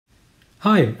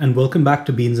Hi, and welcome back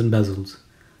to Beans and Bezels.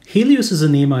 Halios is a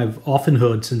name I've often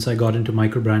heard since I got into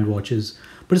Microbrand watches,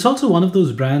 but it's also one of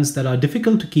those brands that are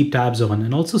difficult to keep tabs on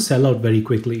and also sell out very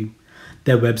quickly.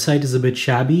 Their website is a bit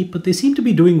shabby, but they seem to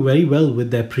be doing very well with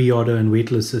their pre-order and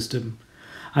waitlist system.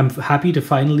 I'm happy to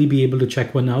finally be able to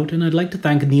check one out, and I'd like to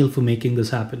thank Neil for making this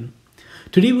happen.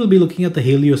 Today we'll be looking at the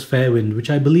Halios Fairwind,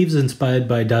 which I believe is inspired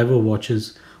by diver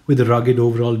watches with a rugged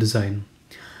overall design.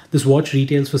 This watch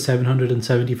retails for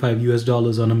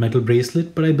 $775 on a metal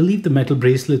bracelet, but I believe the metal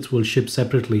bracelets will ship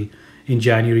separately in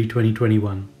January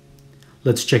 2021.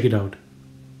 Let's check it out.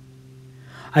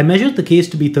 I measured the case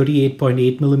to be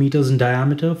 38.8mm in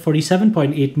diameter,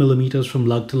 47.8mm from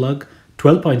lug to lug,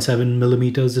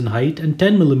 12.7mm in height, and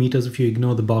 10mm if you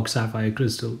ignore the box sapphire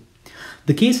crystal.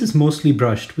 The case is mostly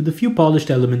brushed with a few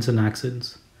polished elements and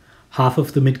accents. Half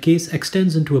of the mid-case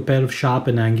extends into a pair of sharp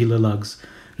and angular lugs,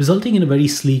 resulting in a very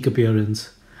sleek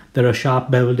appearance. There are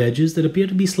sharp beveled edges that appear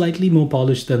to be slightly more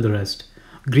polished than the rest.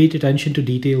 Great attention to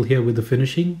detail here with the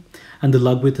finishing, and the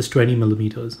lug width is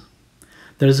 20mm.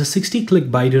 There is a 60-click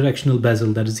bidirectional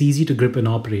bezel that is easy to grip and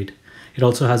operate. It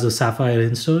also has a sapphire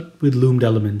insert with loomed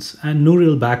elements, and no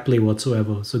real backplay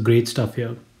whatsoever, so great stuff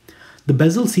here. The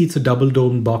bezel seats a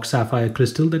double-domed box sapphire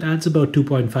crystal that adds about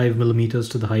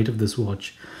 2.5mm to the height of this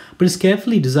watch, but is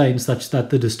carefully designed such that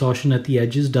the distortion at the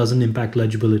edges doesn't impact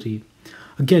legibility.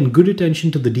 Again, good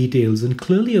attention to the details and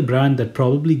clearly a brand that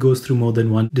probably goes through more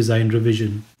than one design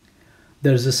revision.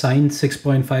 There is a signed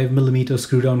 6.5mm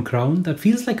screw-down crown that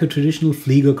feels like a traditional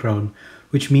Flieger crown,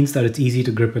 which means that it's easy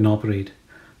to grip and operate.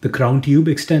 The crown tube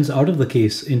extends out of the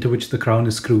case into which the crown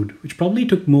is screwed, which probably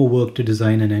took more work to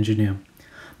design and engineer.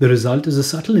 The result is a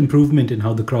subtle improvement in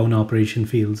how the crown operation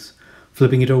feels.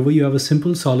 Flipping it over, you have a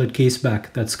simple solid case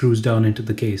back that screws down into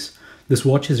the case. This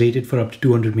watch is rated for up to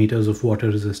 200 meters of water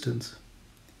resistance.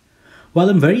 While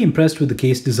I'm very impressed with the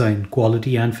case design,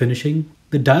 quality and finishing,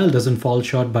 the dial doesn't fall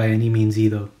short by any means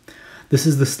either. This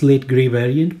is the slate grey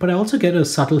variant, but I also get a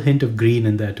subtle hint of green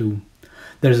in there too.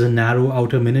 There is a narrow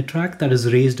outer minute track that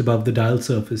is raised above the dial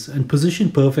surface and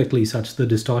positioned perfectly such the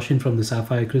distortion from the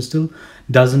sapphire crystal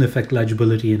doesn't affect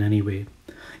legibility in any way.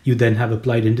 You then have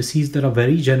applied indices that are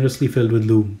very generously filled with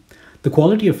lume. The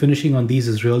quality of finishing on these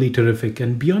is really terrific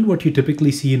and beyond what you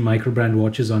typically see in Microbrand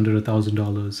watches under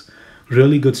 $1,000.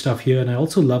 Really good stuff here, and I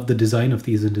also love the design of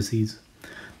these indices.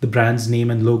 The brand's name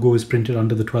and logo is printed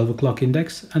under the 12 o'clock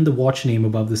index and the watch name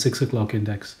above the 6 o'clock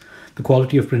index. The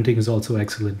quality of printing is also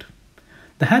excellent.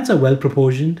 The hands are well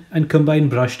proportioned and combine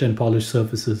brushed and polished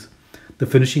surfaces. The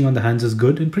finishing on the hands is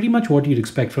good and pretty much what you'd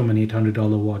expect from an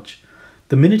 $800 watch.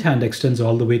 The minute hand extends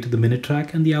all the way to the minute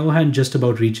track and the hour hand just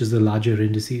about reaches the larger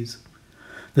indices.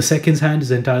 The seconds hand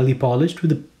is entirely polished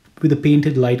with a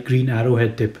painted light green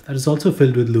arrowhead tip that is also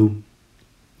filled with lume.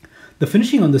 The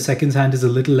finishing on the seconds hand is a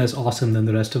little less awesome than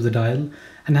the rest of the dial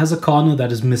and has a corner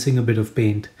that is missing a bit of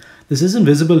paint. This isn't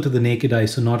visible to the naked eye,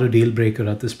 so not a deal breaker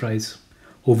at this price.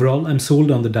 Overall, I'm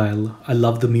sold on the dial. I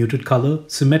love the muted color,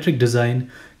 symmetric design,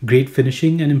 great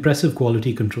finishing, and impressive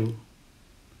quality control.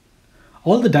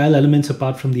 All the dial elements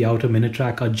apart from the outer minute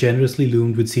track are generously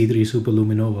loomed with C3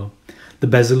 Superluminova. The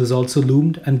bezel is also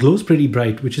loomed and glows pretty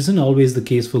bright, which isn't always the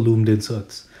case for loomed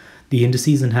inserts. The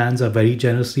indices and hands are very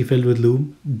generously filled with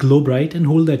lume, glow bright, and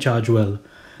hold their charge well.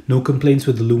 No complaints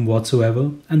with the lume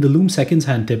whatsoever, and the lume seconds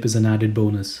hand tip is an added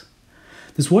bonus.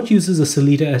 This watch uses a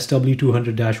Sellita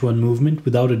SW200-1 movement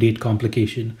without a date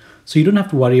complication, so you don't have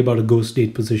to worry about a ghost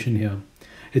date position here.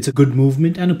 It's a good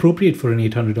movement and appropriate for an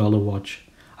 $800 watch.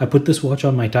 I put this watch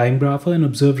on my time grapher and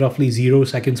observed roughly 0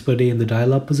 seconds per day in the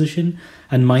dial up position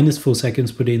and -4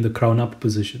 seconds per day in the crown up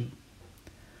position.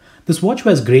 This watch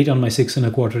wears great on my 6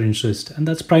 1/4 inch wrist, and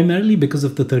that's primarily because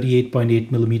of the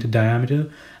 38.8mm diameter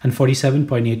and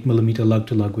 47.8mm lug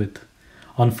to lug width.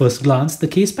 On first glance, the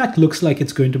case back looks like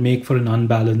it's going to make for an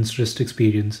unbalanced wrist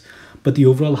experience, but the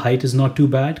overall height is not too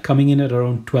bad, coming in at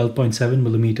around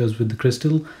 12.7mm with the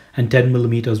crystal and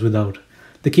 10mm without.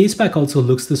 The case back also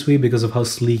looks this way because of how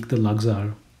sleek the lugs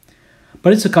are.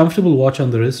 But it's a comfortable watch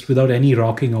on the wrist without any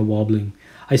rocking or wobbling.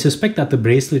 I suspect that the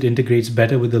bracelet integrates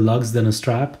better with the lugs than a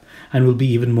strap and will be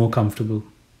even more comfortable.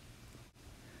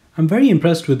 I'm very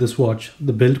impressed with this watch.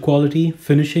 The build quality,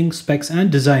 finishing, specs, and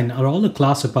design are all a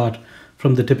class apart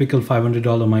from the typical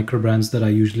 $500 Microbrands that I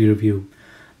usually review.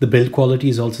 The build quality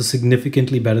is also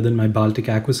significantly better than my Baltic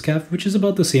Aquascaf, which is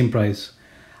about the same price.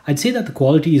 I'd say that the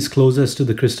quality is closest to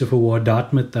the Christopher Ward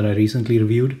Dartmouth that I recently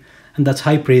reviewed, and that's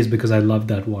high praise because I love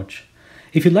that watch.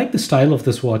 If you like the style of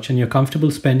this watch and you're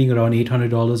comfortable spending around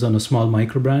 $800 on a small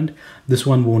Microbrand, this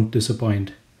one won't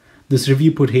disappoint. This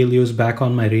review put Halios back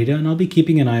on my radar and I'll be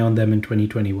keeping an eye on them in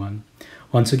 2021.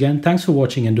 Once again, thanks for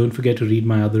watching and don't forget to read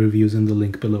my other reviews in the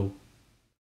link below.